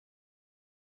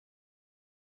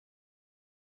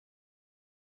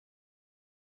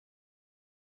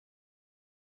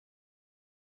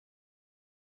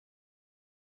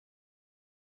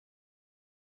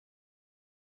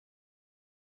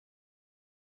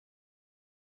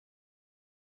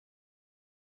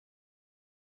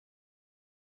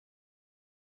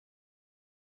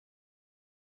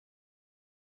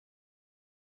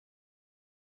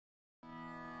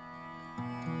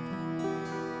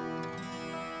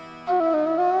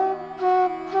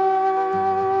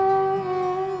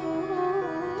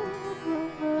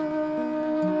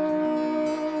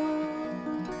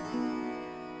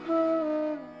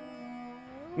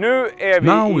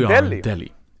Now we are in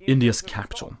Delhi, India's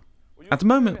capital. At the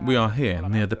moment we are here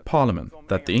near the parliament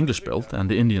that the English built and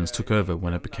the Indians took over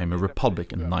when it became a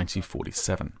republic in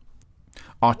 1947.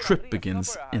 Our trip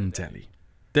begins in Delhi.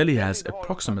 Delhi has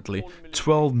approximately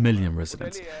 12 million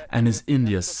residents and is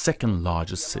India's second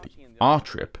largest city. Our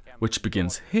trip, which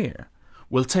begins here,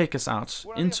 will take us out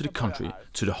into the country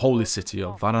to the holy city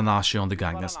of Varanasi on the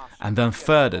Ganges and then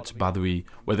further to Badaui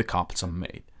where the carpets are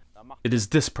made. It is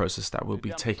this process that we'll be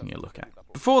taking a look at.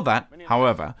 Before that,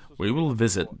 however, we will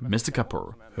visit Mr.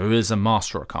 Kapoor, who is a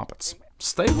master of carpets.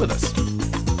 Stay with us.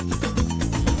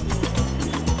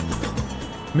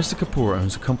 Mr. Kapoor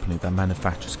owns a company that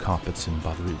manufactures carpets in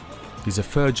Badaui. He's a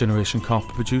third-generation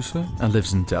carpet producer and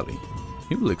lives in Delhi.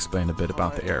 He will explain a bit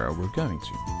about the area we're going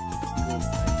to.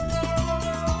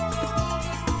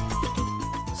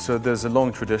 So there's a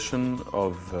long tradition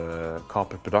of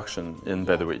carpet production in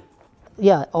Badaui.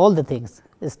 Yeah, all the things,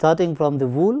 starting from the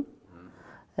wool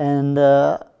and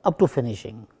up to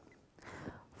finishing.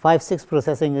 5-6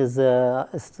 processing is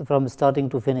from starting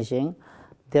to finishing.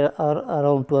 There are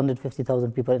around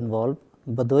 250,000 people involved,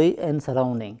 Badaui and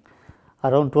surrounding.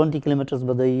 Around 20 kilometers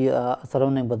Badaui,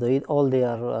 surrounding Badaui, all they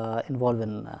are involved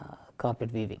in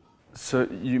carpet weaving. So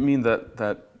you mean that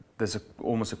there's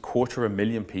almost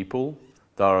 250,000 people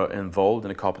that are involved in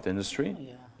the carpet industry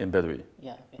in Badaui?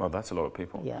 Yeah. Well, that's a lot of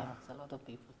people. Yeah, it's a lot of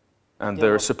people. And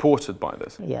they're supported by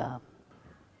this? Yeah.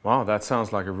 Wow, that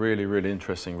sounds like a really, really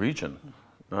interesting region.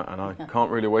 And I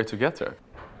can't really wait to get there.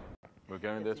 We're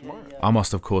going there tomorrow. I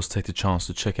must, of course, take the chance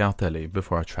to check out Delhi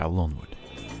before I travel onward.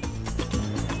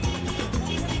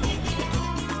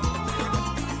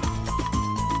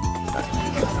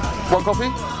 One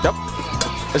coffee?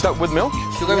 Yep. Is that with milk?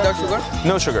 Sugar without sugar?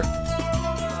 No sugar.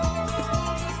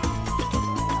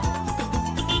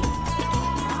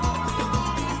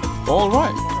 All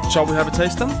right. Shall we have a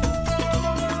taste then?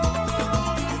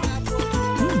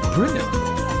 Brilliant.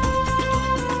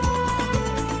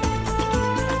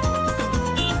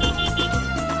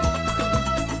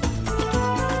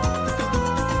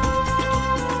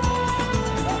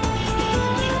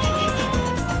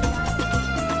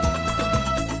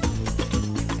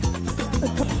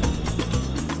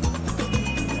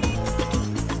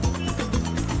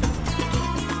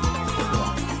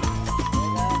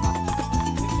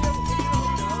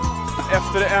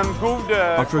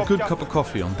 After a good cup of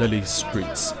coffee on Delhi's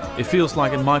streets, it feels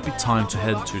like it might be time to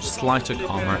head to slightly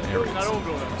calmer areas.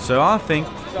 So I think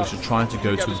we should try to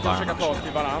go to Varanasi.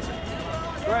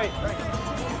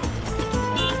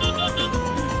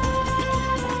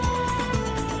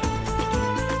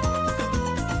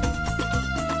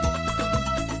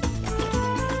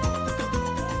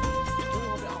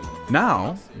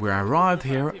 Now we arrived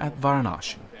here at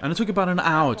Varanasi, and it took about an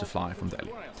hour to fly from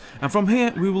Delhi. And from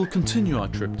here we will continue our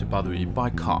trip to Badaui by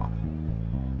car.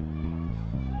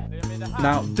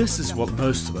 Now this is what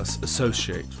most of us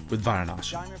associate with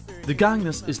Varanasi. The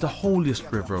Ganges is the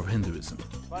holiest river of Hinduism.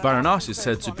 Varanasi is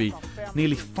said to be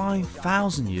nearly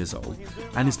 5,000 years old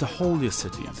and is the holiest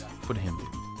city for the Hindu.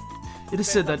 It is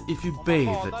said that if you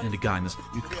bathe in the Ganges,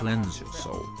 you cleanse your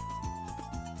soul.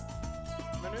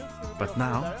 But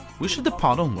now we should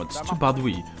depart onwards to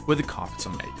Badaui where the carpets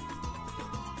are made.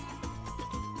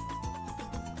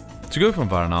 To go from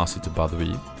Varanasi to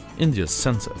Badaui, India's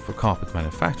centre for carpet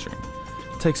manufacturing,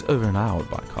 takes over an hour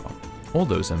by car,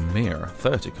 although it's a mere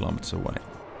 30 kilometers away.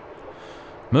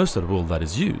 Most of the wool that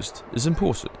is used is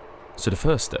imported, so the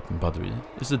first step in Badaui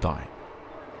is the dyeing.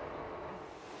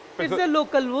 It's a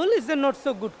local wool, it's a not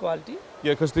so good quality.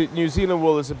 Yeah, because the New Zealand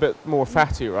wool is a bit more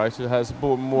fatty, right? It has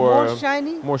more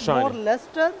shiny, more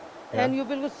luster, and you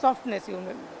will get softness. You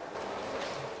will.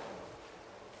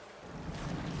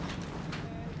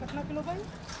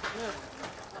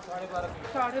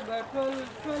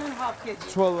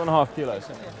 12.5 kilos.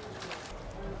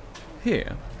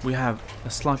 Here we have a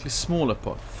slightly smaller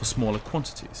pot for smaller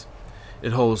quantities.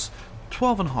 It holds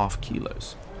 12.5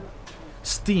 kilos.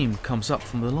 Steam comes up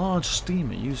from the large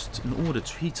steamer used in order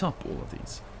to heat up all of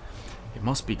these. It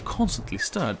must be constantly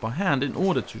stirred by hand in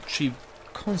order to achieve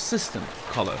consistent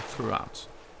color throughout.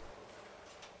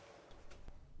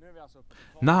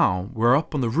 Now we're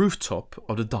up on the rooftop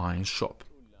of the dyeing shop.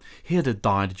 Here the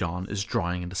dyed yarn is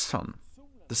drying in the sun.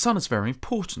 The sun is very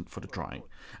important for the drying,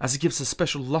 as it gives a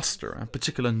special luster and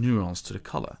particular nuance to the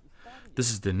color.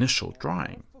 This is the initial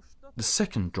drying. The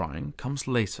second drying comes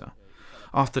later,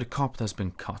 after the carpet has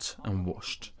been cut and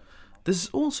washed. This is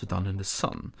also done in the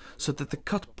sun, so that the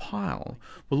cut pile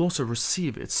will also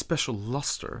receive its special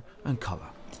luster and color.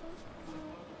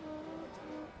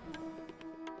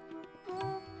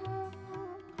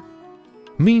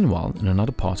 Meanwhile, in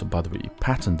another part of Baduy,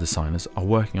 pattern designers are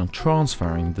working on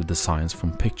transferring the designs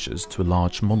from pictures to a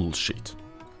large model sheet.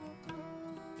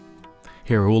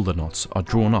 Here all the knots are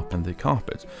drawn up in the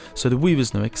carpet, so the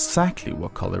weavers know exactly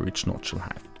what color each knot shall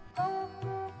have.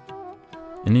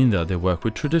 In India they work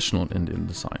with traditional Indian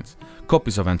designs,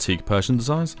 copies of antique Persian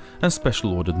designs and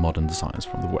special ordered modern designs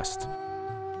from the West.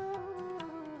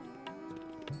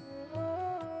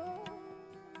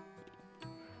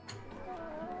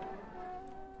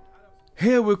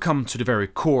 Here we come to the very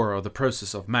core of the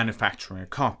process of manufacturing a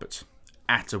carpet,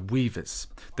 at the weavers.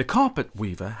 The carpet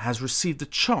weaver has received the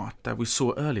chart that we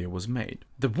saw earlier was made.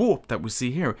 The warp that we see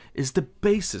here is the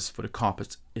basis for the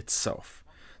carpet itself.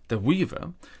 The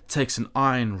weaver takes an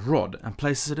iron rod and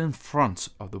places it in front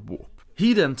of the warp.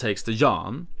 He then takes the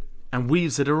yarn and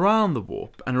weaves it around the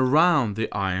warp and around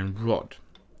the iron rod.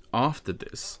 After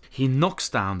this, he knocks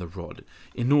down the rod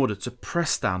in order to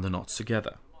press down the knots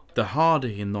together. The harder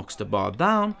he knocks the bar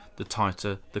down, the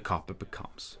tighter the carpet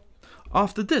becomes.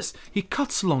 After this, he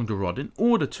cuts along the rod in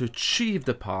order to achieve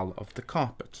the pile of the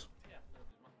carpet.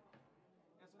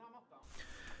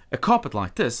 A carpet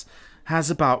like this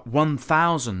has about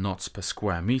 1,000 knots per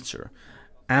square meter,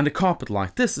 and a carpet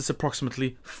like this is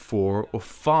approximately 4 or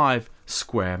 5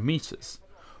 square meters.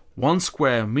 1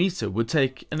 square meter would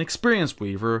take an experienced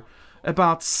weaver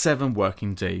about 7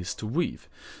 working days to weave.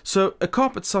 So a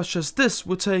carpet such as this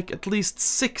would take at least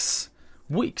 6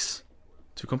 weeks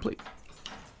to complete.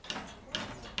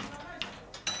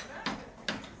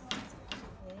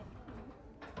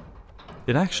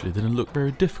 It actually didn't look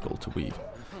very difficult to weave,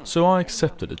 so I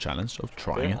accepted the challenge of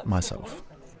trying it myself.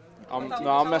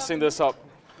 I'm messing this up.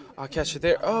 I'll catch it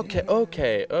there. Okay.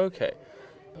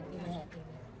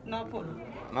 Now pull.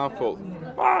 Now pull.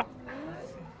 Ah!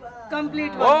 Complete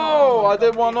one. Whoa, I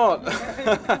did one knot.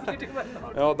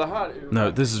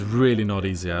 No, this is really not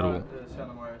easy at all.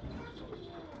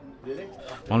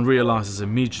 One realizes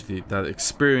immediately that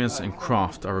experience and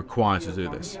craft are required to do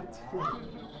this.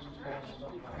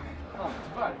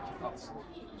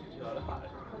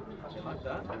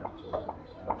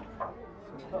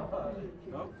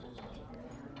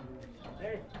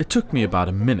 It took me about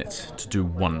a minute to do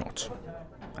 1 knot.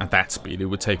 At that speed it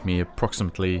would take me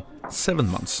approximately 7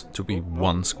 months to weave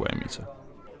 1 square meter.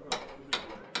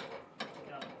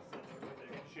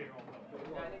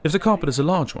 If the carpet is a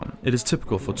large one, it is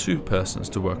typical for 2 persons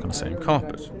to work on the same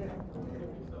carpet.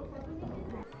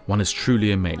 One is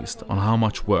truly amazed on how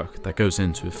much work that goes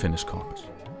into a finished carpet.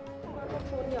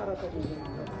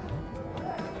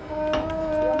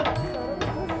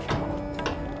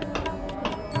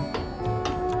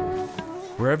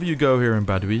 Wherever you go here in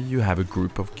Baduy, you have a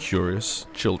group of curious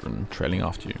children trailing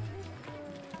after you.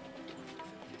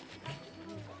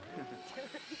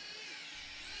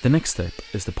 The next step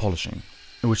is the polishing,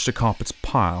 in which the carpet's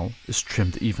pile is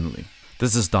trimmed evenly.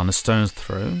 This is done a stone's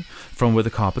throw from where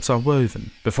the carpets are woven.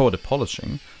 Before the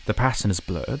polishing, the pattern is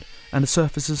blurred and the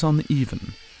surface is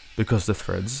uneven, because the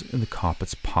threads in the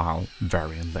carpet's pile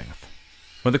vary in length.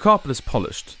 When the carpet is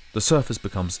polished, the surface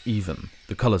becomes even,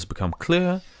 the colors become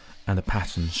clear, and the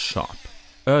pattern sharp.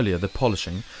 Earlier the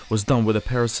polishing was done with a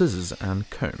pair of scissors and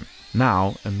comb.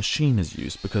 Now a machine is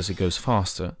used because it goes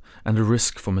faster and the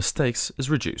risk for mistakes is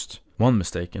reduced. One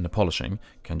mistake in the polishing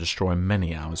can destroy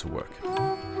many hours of work.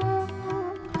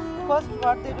 First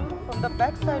what they do from the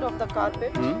back side of the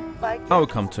carpet. I will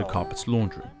come to the carpet's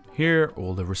laundry. Here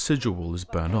all the residual wool is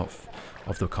burned off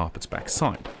of the carpet's back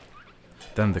side.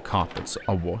 Then the carpets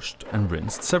are washed and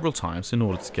rinsed several times in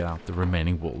order to get out the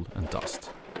remaining wool and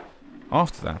dust.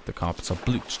 After that, the carpets are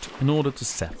bleached in order to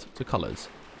set the colors.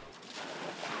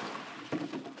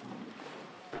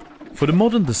 For the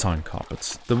modern design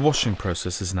carpets, the washing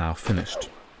process is now finished.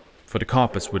 For the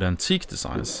carpets with antique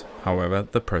designs, however,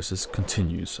 the process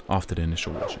continues after the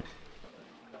initial washing.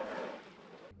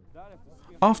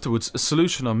 Afterwards, a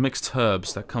solution of mixed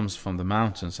herbs that comes from the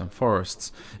mountains and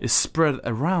forests is spread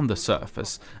around the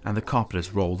surface and the carpet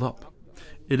is rolled up.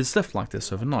 It is left like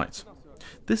this overnight.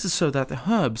 This is so that the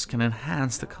herbs can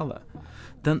enhance the color.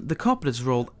 Then the carpet is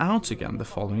rolled out again the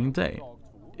following day.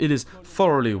 It is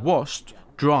thoroughly washed,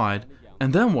 dried,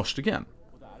 and then washed again.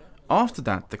 After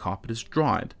that, the carpet is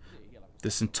dried.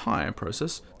 This entire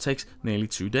process takes nearly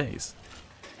 2 days.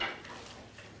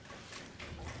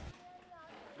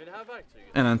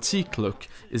 An antique look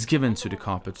is given to the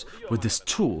carpet with this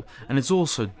tool, and it's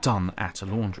also done at a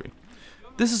laundry.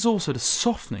 This is also the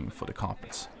softening for the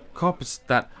carpets. Carpets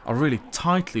that are really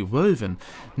tightly woven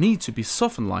need to be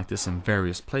softened like this in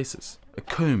various places. A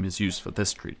comb is used for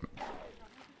this treatment.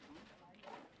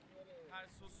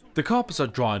 The carpets are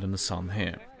dried in the sun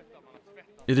here.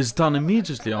 It is done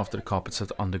immediately after the carpets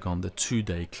have undergone the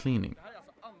 2-day cleaning.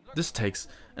 This takes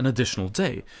an additional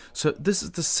day, so this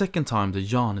is the second time the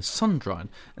yarn is sun-dried,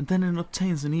 and then it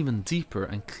obtains an even deeper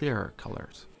and clearer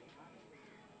colors.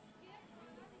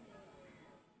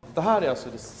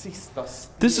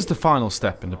 This is the final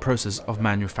step in the process of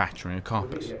manufacturing a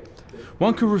carpet.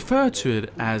 One could refer to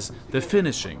it as the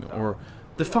finishing or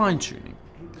the fine-tuning.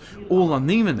 All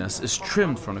unevenness is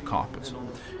trimmed from the carpet.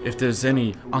 If there's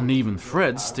any uneven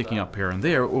threads sticking up here and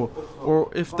there,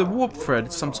 or if the warp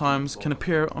thread sometimes can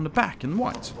appear on the back in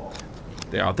white,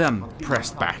 they are then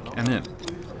pressed back and in.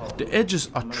 The edges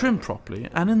are trimmed properly,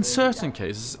 and in certain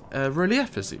cases a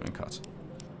relief is even cut.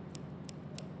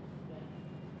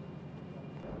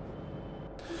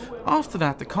 After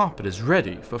that, the carpet is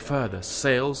ready for further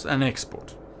sales and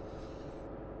export.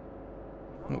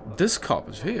 Well, this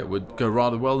carpet here would go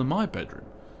rather well in my bedroom.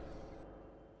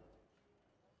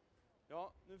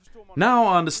 Now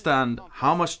I understand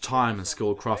how much time and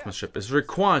skilled craftsmanship is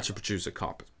required to produce a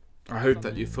carpet. I hope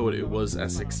that you thought it was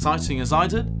as exciting as I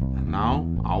did, and now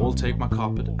I will take my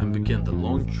carpet and begin the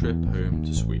long trip home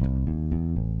to Sweden.